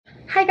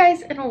Hi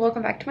guys, and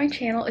welcome back to my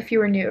channel. If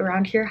you are new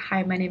around here,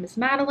 hi, my name is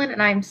Madeline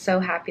and I'm so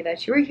happy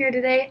that you are here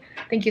today.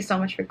 Thank you so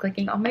much for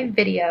clicking on my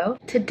video.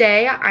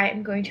 Today I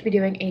am going to be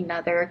doing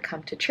another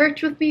come to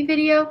church with me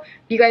video.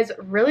 You guys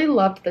really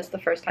loved this the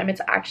first time.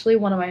 It's actually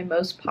one of my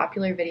most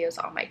popular videos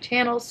on my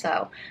channel,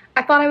 so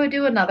I thought I would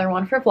do another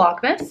one for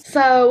Vlogmas.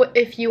 So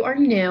if you are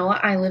new,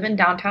 I live in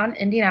downtown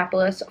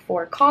Indianapolis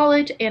for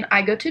college and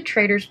I go to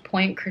Traders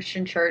Point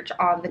Christian Church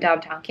on the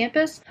downtown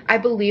campus. I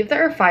believe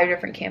there are 5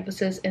 different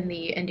campuses in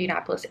the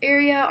Indianapolis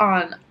area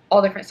on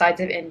all different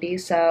sides of Indy,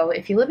 so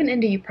if you live in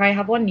Indy, you probably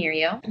have one near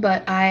you.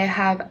 But I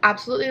have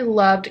absolutely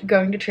loved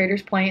going to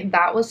Traders Point.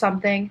 That was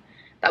something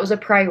that was a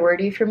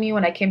priority for me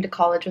when I came to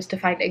college, was to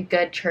find a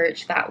good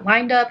church that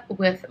lined up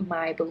with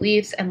my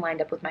beliefs and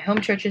lined up with my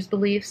home church's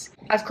beliefs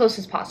as close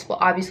as possible.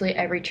 Obviously,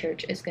 every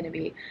church is going to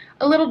be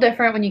a little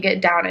different when you get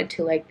down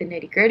into like the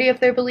nitty-gritty of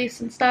their beliefs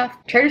and stuff.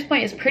 Traders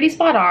Point is pretty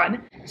spot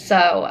on,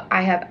 so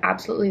I have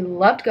absolutely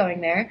loved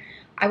going there.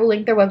 I will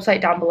link their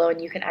website down below and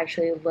you can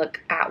actually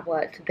look at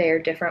what their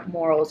different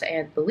morals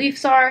and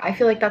beliefs are. I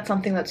feel like that's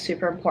something that's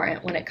super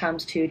important when it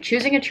comes to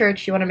choosing a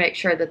church. You want to make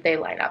sure that they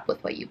line up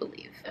with what you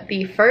believe.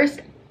 The first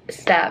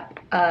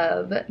step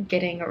of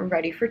getting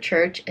ready for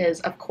church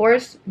is, of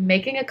course,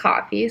 making a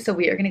coffee. So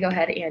we are going to go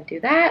ahead and do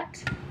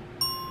that.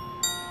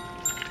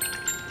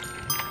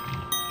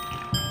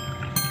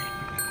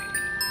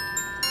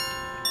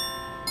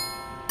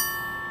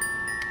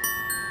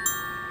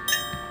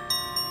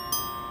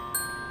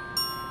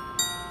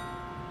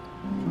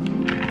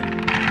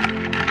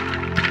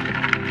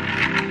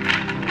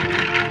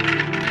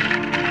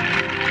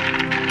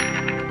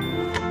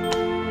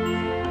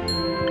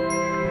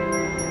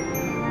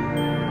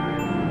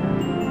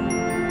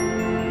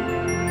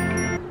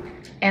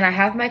 And I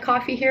have my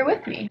coffee here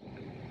with me.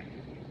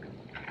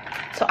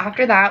 So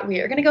after that, we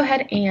are gonna go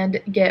ahead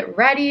and get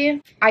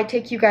ready. I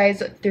take you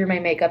guys through my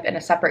makeup in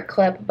a separate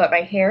clip, but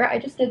my hair, I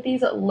just did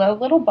these low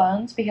little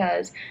buns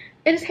because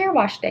it is hair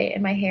wash day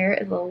and my hair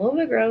is a little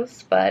bit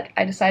gross, but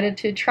I decided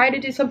to try to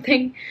do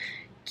something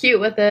cute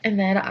with it. And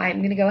then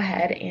I'm gonna go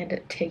ahead and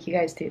take you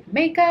guys through the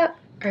makeup.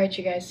 All right,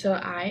 you guys, so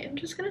I am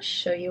just gonna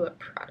show you what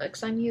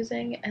products I'm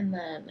using and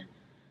then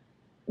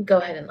go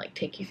ahead and like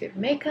take you through the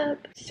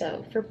makeup.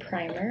 So for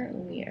primer,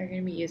 we are going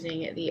to be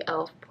using the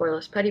e.l.f.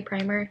 Poreless Putty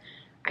Primer.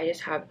 I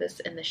just have this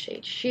in the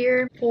shade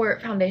Sheer. For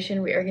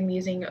foundation, we are going to be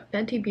using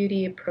Fenty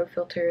Beauty Pro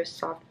Filter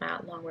Soft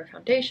Matte Longwear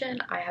Foundation.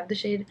 I have the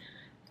shade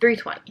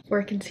 320.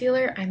 For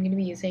concealer, I'm going to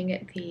be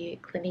using the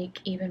Clinique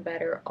Even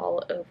Better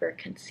All Over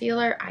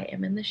Concealer. I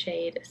am in the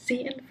shade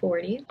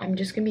CN40. I'm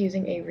just going to be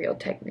using a Real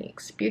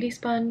Techniques Beauty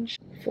Sponge.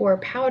 For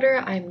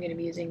powder, I'm going to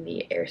be using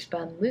the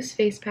Airspun Loose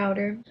Face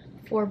Powder.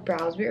 For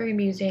brows, we are going to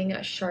be using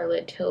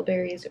Charlotte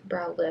Tilbury's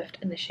Brow Lift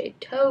in the shade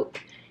Taupe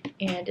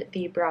and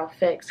the Brow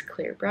Fix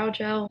Clear Brow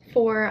Gel.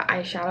 For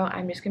eyeshadow,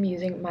 I'm just going to be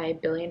using my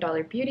Billion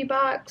Dollar Beauty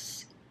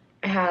Box.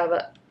 I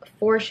have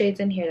 4 shades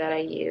in here that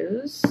I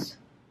use.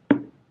 I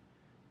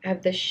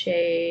have the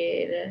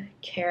shade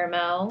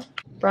Caramel,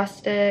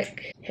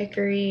 Rustic,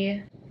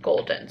 Hickory,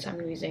 Golden. So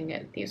I'm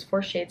using these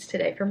 4 shades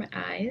today for my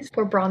eyes.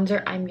 For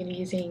bronzer, I'm going to be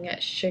using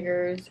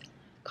Sugar's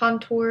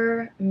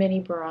Contour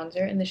Mini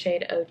Bronzer in the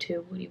shade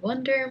 02 Woody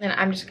Wonder. And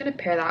I'm just going to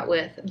pair that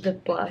with the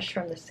blush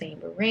from the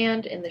same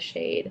brand in the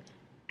shade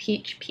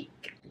Peach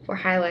Peak. For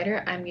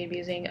highlighter, I'm going to be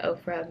using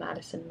Ofra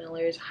Madison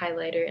Miller's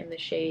highlighter in the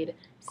shade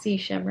Sea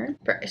Shimmer.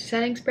 For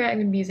setting spray, I'm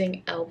going to be using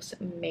e.l.f.'s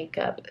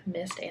Makeup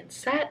Mist and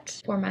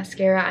Set. For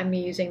mascara, I'm going to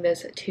be using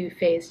this Too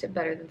Faced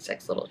Better Than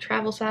Sex Little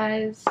Travel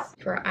Size.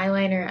 For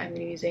eyeliner, I'm going to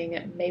be using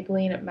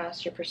Maybelline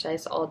Master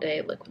Precise All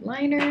Day Liquid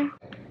Liner,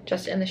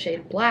 just in the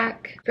shade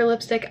Black. For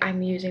lipstick,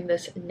 I'm using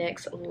this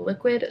NYX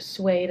Liquid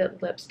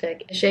Suede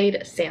Lipstick,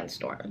 shade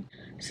Sandstorm.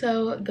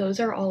 So those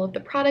are all of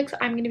the products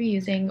I'm going to be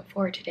using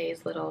for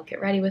today's little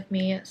get ready with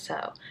me. So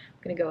I'm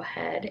going to go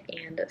ahead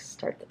and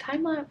start the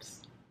time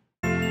lapse.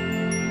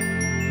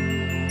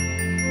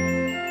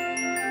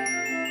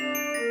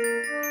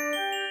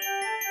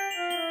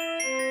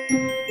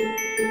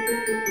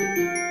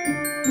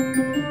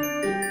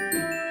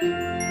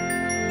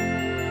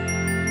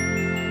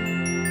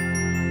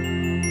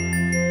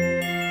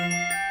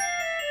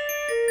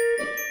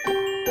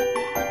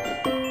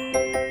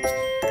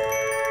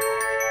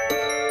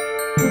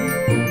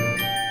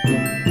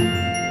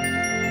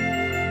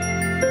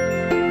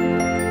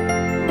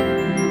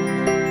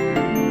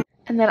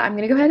 And then I'm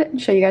going to go ahead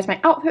and show you guys my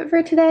outfit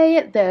for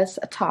today. This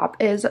top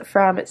is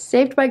from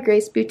Saved by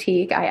Grace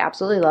Boutique. I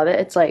absolutely love it.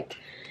 It's like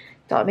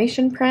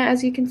Dalmatian print,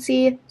 as you can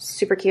see.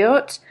 Super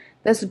cute.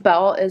 This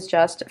belt is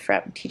just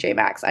from TJ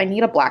Maxx. I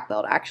need a black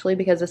belt actually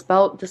because this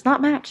belt does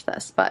not match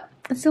this, but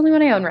it's the only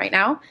one I own right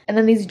now. And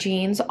then these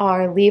jeans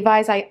are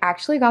Levi's. I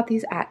actually got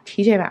these at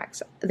TJ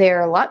Maxx.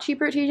 They're a lot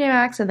cheaper at TJ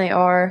Maxx than they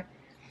are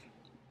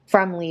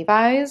from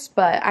Levi's,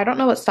 but I don't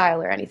know what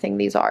style or anything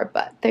these are,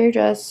 but they're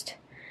just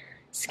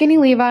skinny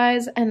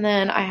Levi's. And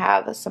then I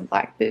have some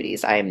black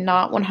booties. I am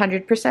not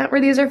 100%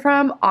 where these are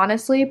from.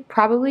 Honestly,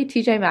 probably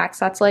TJ Maxx.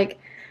 That's like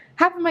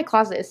half of my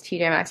closet is TJ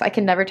Maxx. I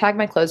can never tag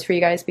my clothes for you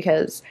guys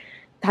because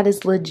that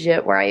is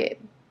legit where I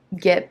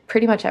get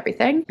pretty much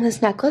everything.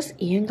 This necklace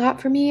Ian got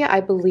for me,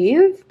 I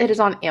believe it is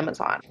on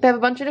Amazon. They have a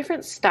bunch of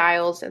different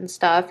styles and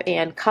stuff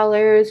and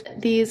colors.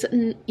 These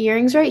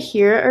earrings right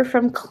here are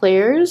from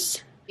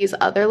Claire's. These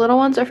other little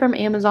ones are from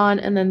Amazon,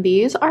 and then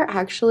these are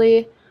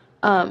actually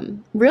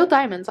real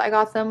diamonds. I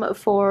got them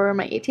for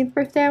my 18th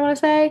birthday, I want to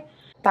say.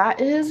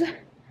 That is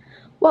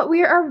what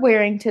we are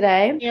wearing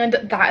today, and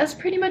that is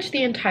pretty much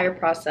the entire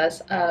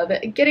process of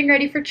getting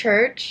ready for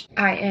church.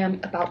 I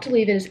am about to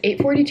leave. It is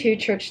 8:42.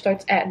 Church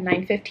starts at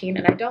 9:15,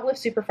 and I don't live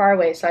super far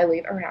away, so I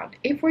leave around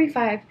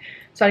 8:45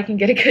 so I can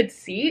get a good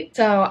seat.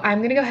 So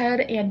I'm gonna go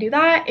ahead and do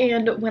that,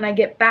 and when I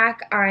get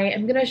back, I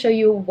am gonna show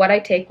you what I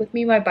take with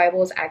me. My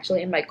Bible is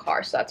actually in my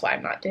car, so that's why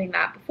I'm not doing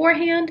that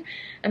beforehand.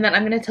 And then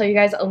I'm gonna tell you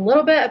guys a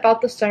little bit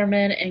about the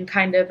sermon and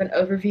kind of an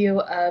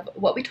overview of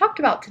what we talked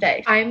about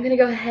today. I'm gonna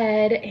go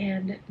ahead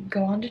and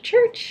go on to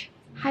church.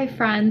 Hi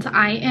friends,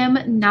 I am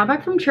now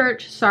back from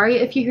church. Sorry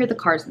if you hear the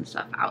cars and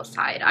stuff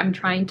outside. I'm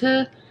trying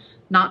to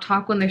not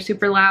talk when they're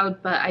super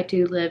loud, but I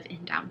do live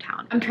in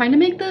downtown. I'm trying to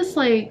make this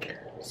like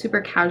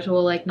super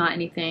casual, like not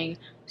anything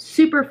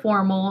super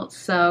formal.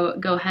 So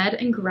go ahead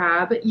and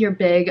grab your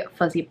big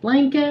fuzzy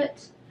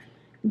blanket,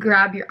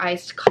 grab your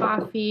iced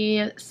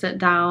coffee, sit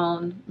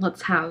down.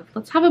 Let's have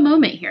a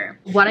moment here.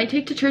 What I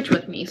take to church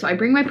with me. So I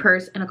bring my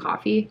purse and a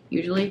coffee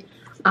usually,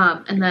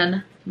 and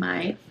then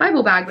my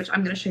Bible bag, which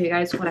I'm going to show you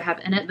guys what I have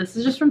in it. This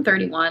is just from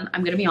 31.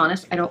 I'm going to be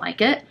honest, I don't like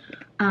it.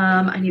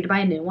 I need to buy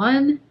a new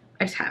one.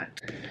 I just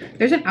haven't.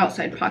 There's an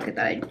outside pocket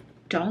that I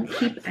don't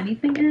keep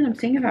anything in. I'm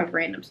seeing if I have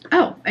random stuff.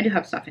 Oh, I do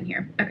have stuff in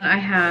here. Okay. I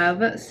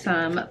have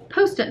some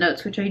Post-it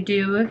notes, which I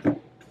do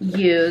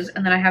use,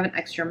 and then I have an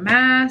extra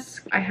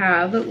mask. I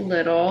have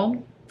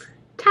little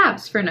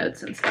tabs for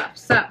notes and stuff.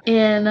 So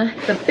in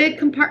the big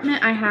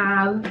compartment, I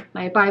have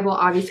my Bible.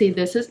 Obviously,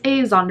 this is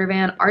a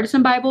Zondervan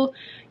Artisan Bible.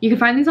 You can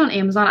find these on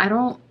Amazon. I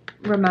don't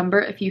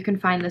remember if you can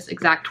find this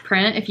exact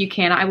print. If you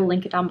can, I will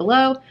link it down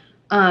below.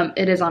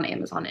 It is on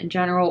Amazon in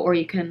general, or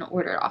you can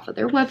order it off of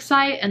their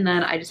website. And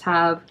then I just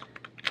have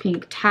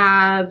pink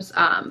tabs,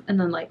 and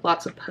then like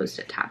lots of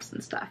Post-it tabs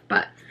and stuff.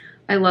 But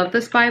I love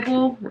this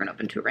Bible. We're gonna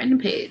open to a random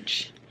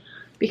page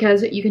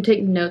because you can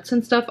take notes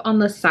and stuff on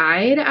the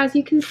side. As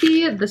you can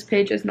see, this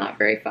page is not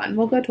very fun.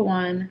 We'll go to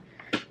one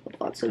with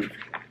lots of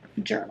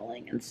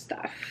journaling and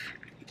stuff.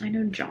 I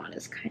know John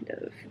is kind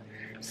of,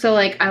 so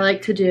like I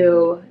like to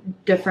do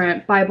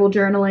different Bible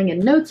journaling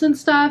and notes and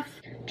stuff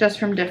just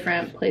from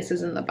different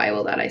places in the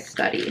Bible that I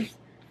study.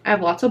 I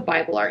have lots of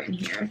Bible art in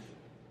here.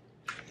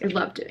 I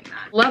love doing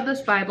that. Love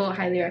this Bible,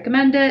 highly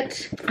recommend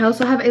it. I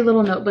also have a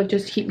little notebook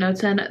just to keep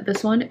notes in.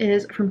 This one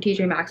is from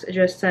TJ Maxx. It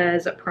just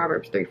says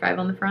Proverbs 3:5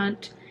 on the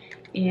front.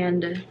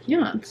 And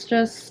yeah, it's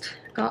just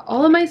got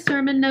all of my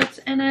sermon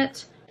notes in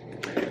it.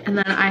 And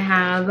then I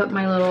have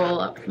my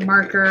little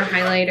marker,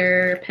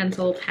 highlighter,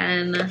 pencil,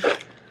 pen,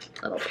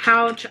 little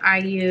pouch I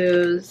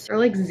use. Or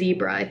like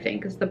Zebra, I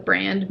think, is the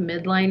brand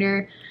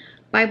midliner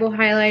Bible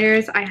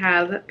highlighters. I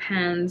have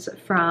pens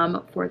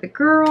from For the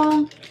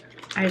Girl.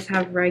 I just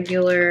have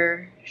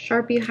regular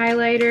Sharpie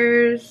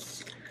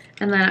highlighters,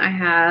 and then I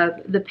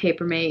have the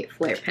Papermate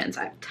Flare pens.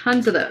 I have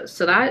tons of those.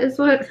 So that is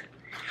what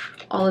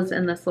all is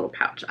in this little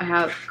pouch. I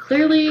have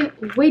clearly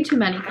way too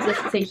many because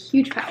this is a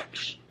huge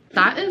pouch.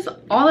 That is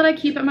all that I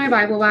keep in my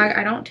Bible bag.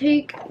 I don't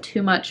take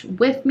too much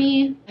with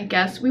me. I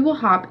guess we will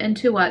hop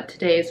into what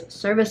today's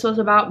service was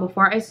about.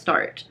 Before I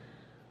start,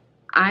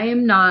 I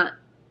am not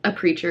a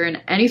preacher in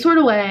any sort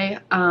of way.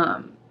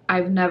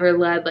 I've never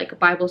led like a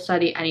Bible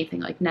study, anything,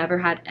 like never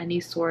had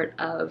any sort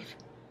of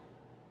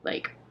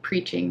like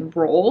preaching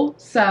role.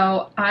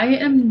 So I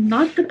am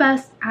not the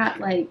best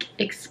at like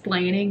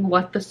explaining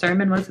what the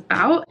sermon was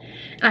about.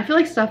 And I feel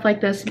like stuff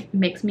like this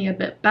makes me a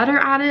bit better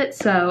at it.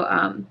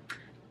 So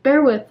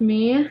bear with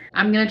me.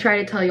 I'm gonna try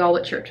to tell y'all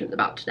what church was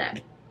about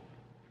today.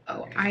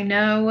 Oh, I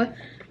know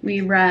we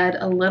read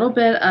a little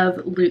bit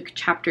of Luke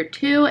chapter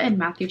 2 and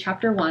Matthew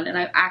chapter 1. And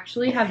I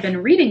actually have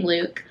been reading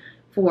Luke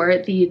for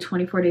the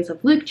 24 Days of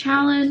Luke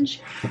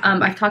challenge.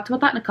 I've talked about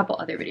that in a couple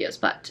other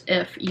videos, but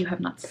if you have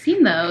not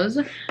seen those,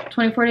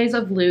 24 Days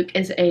of Luke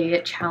is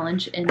a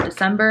challenge in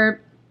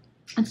December.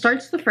 It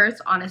starts the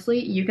 1st, honestly,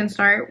 you can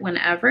start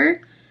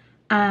whenever,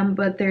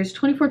 but there's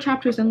 24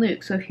 chapters in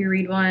Luke, so if you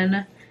read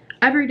one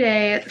every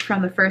day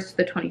from the 1st to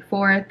the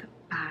 24th,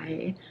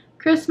 by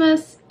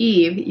Christmas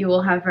Eve, you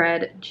will have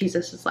read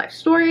Jesus' life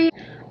story.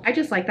 I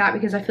just like that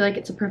because I feel like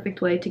it's a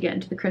perfect way to get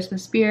into the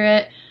Christmas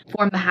spirit,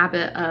 form the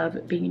habit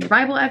of being in your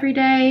Bible every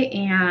day.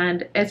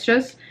 And it's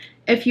just,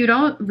 if you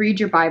don't read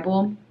your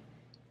Bible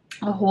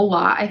a whole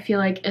lot, I feel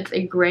like it's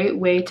a great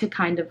way to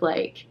kind of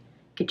like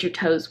get your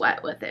toes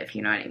wet with it, if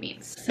you know what I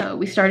mean. So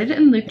we started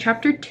in Luke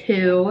chapter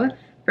 2,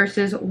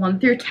 verses 1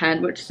 through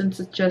 10, which since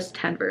it's just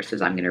 10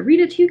 verses, I'm going to read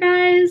it to you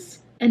guys.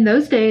 In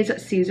those days,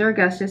 Caesar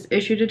Augustus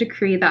issued a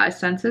decree that a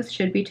census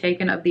should be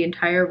taken of the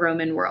entire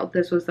Roman world.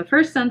 This was the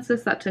first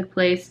census that took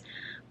place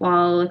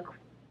while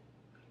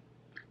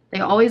they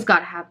always got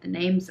to have the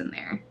names in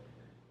there.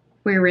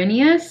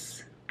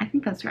 Quirinius, I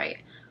think that's right,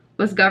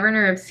 was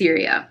governor of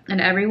Syria,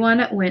 and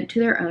everyone went to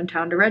their own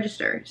town to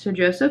register. So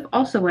Joseph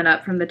also went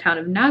up from the town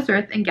of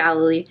Nazareth in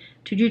Galilee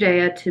to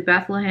Judea to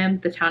Bethlehem,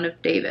 the town of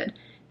David,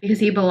 because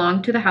he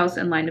belonged to the house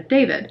and line of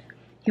David.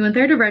 He went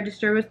there to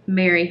register with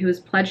Mary, who was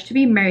pledged to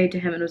be married to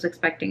him and was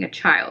expecting a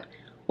child.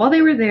 While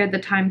they were there, the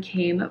time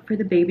came for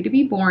the baby to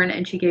be born,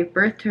 and she gave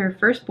birth to her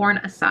firstborn,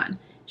 a son.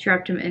 She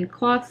wrapped him in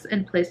cloths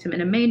and placed him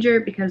in a manger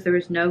because there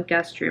was no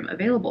guest room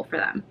available for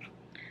them.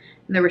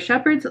 And there were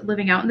shepherds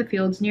living out in the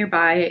fields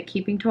nearby,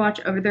 keeping to watch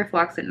over their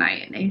flocks at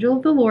night. An angel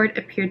of the Lord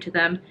appeared to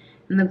them,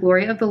 and the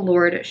glory of the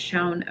Lord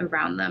shone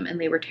around them,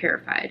 and they were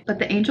terrified. But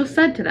the angel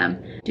said to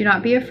them, "Do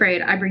not be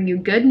afraid. I bring you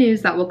good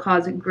news that will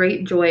cause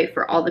great joy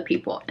for all the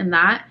people." And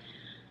that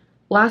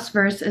last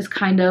verse is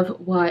kind of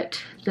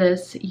what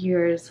this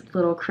year's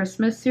little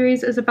Christmas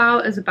series is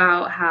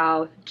about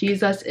how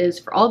Jesus is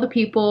for all the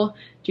people.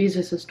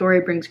 Jesus' story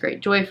brings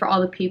great joy for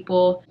all the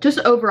people. Just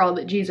overall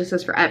that Jesus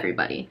is for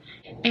everybody.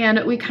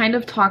 And we kind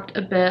of talked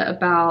a bit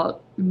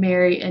about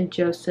Mary and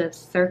Joseph's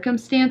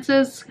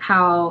circumstances,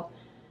 how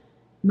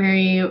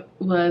Mary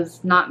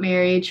was not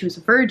married, she was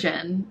a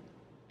virgin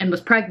and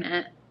was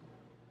pregnant.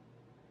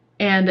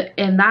 And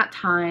in that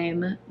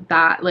time,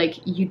 that, like,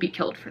 you'd be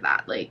killed for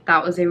that. Like,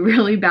 that was a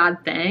really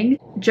bad thing.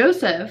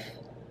 Joseph,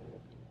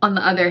 on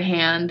the other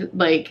hand,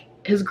 like,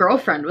 his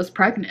girlfriend was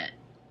pregnant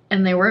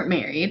and they weren't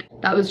married.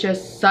 That was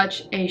just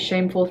such a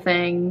shameful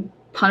thing,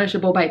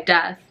 punishable by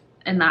death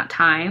in that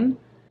time.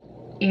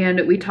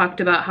 And we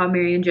talked about how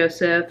Mary and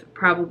Joseph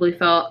probably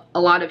felt a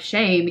lot of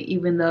shame,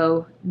 even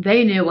though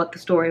they knew what the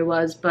story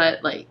was,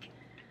 but, like,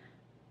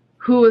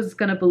 who was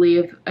gonna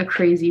believe a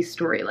crazy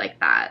story like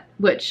that?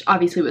 Which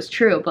obviously was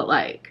true, but,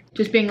 like,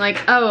 just being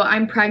like, oh,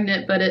 I'm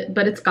pregnant, but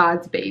it's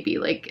God's baby,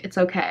 like, it's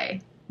okay.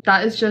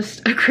 That is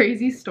just a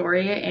crazy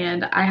story,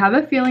 and I have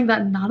a feeling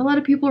that not a lot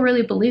of people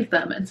really believe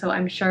them, and so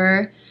I'm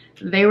sure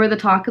they were the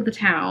talk of the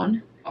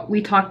town.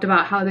 We talked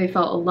about how they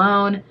felt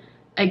alone,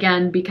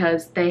 again,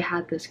 because they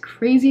had this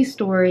crazy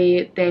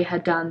story. They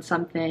had done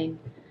something,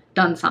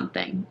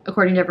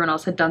 according to everyone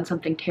else, had done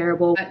something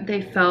terrible.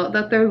 They felt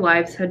that their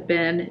lives had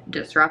been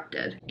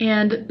disrupted.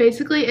 And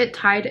basically it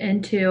tied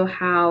into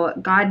how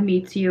God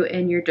meets you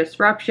in your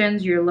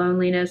disruptions, your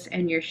loneliness,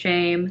 and your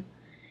shame,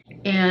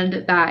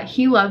 and that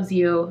he loves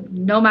you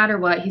no matter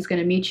what. He's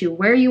going to meet you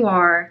where you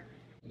are,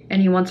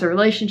 and he wants a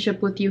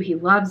relationship with you. He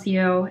loves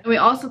you. And we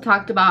also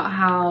talked about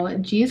how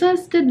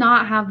Jesus did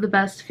not have the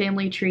best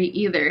family tree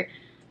either.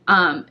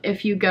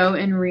 If you go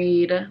and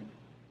read, I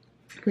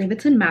believe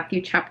it's in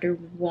Matthew chapter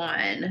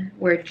 1,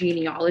 where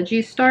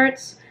genealogy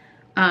starts,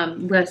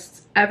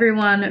 lists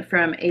everyone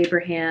from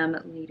Abraham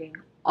leading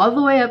all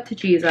the way up to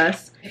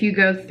Jesus. If you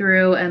go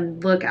through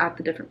and look at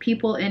the different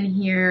people in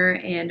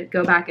here and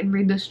go back and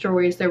read the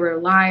stories, there were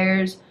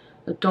liars,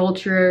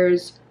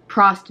 adulterers,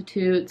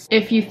 prostitutes.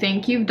 If you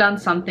think you've done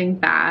something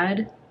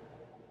bad,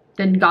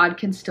 then God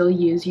can still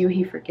use you.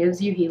 He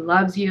forgives you. He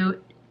loves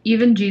you.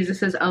 Even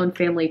Jesus's own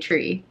family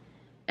tree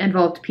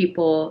involved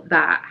people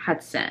that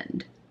had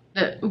sinned.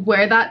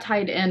 Where that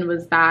tied in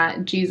was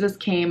that Jesus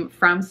came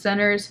from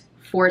sinners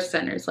for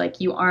sinners. Like,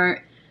 you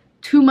aren't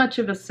too much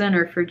of a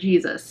sinner for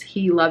Jesus.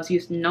 He loves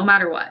you no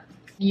matter what.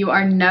 You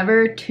are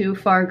never too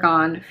far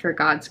gone for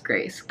God's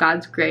grace.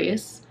 God's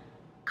grace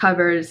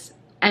covers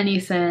any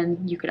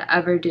sin you could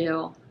ever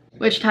do,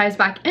 which ties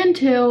back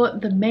into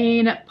the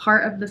main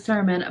part of the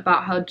sermon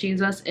about how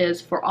Jesus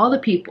is for all the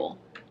people.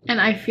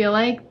 And I feel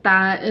like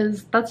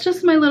that's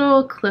just my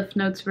little Cliff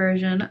Notes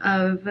version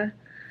of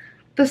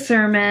the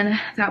sermon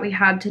that we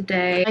had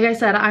today. Like I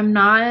said, I'm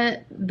not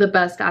the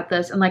best at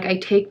this, and, like, I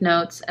take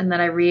notes and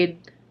then I read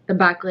them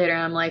back later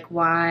and I'm like,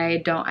 why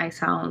don't I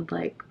sound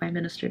like my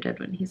minister did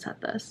when he said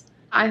this?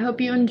 I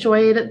hope you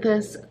enjoyed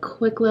this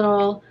quick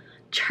little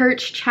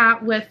church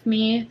chat with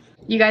me.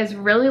 You guys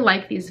really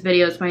like these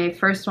videos. My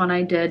first one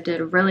I did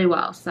really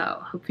well, so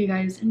hope you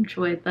guys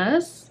enjoyed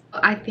this.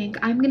 I think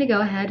I'm gonna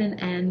go ahead and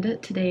end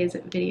today's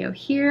video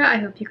here. I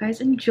hope you guys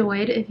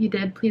enjoyed. If you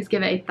did, please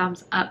give it a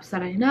thumbs up so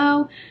that I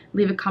know.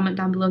 Leave a comment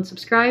down below and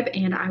subscribe,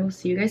 and I will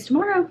see you guys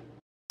tomorrow.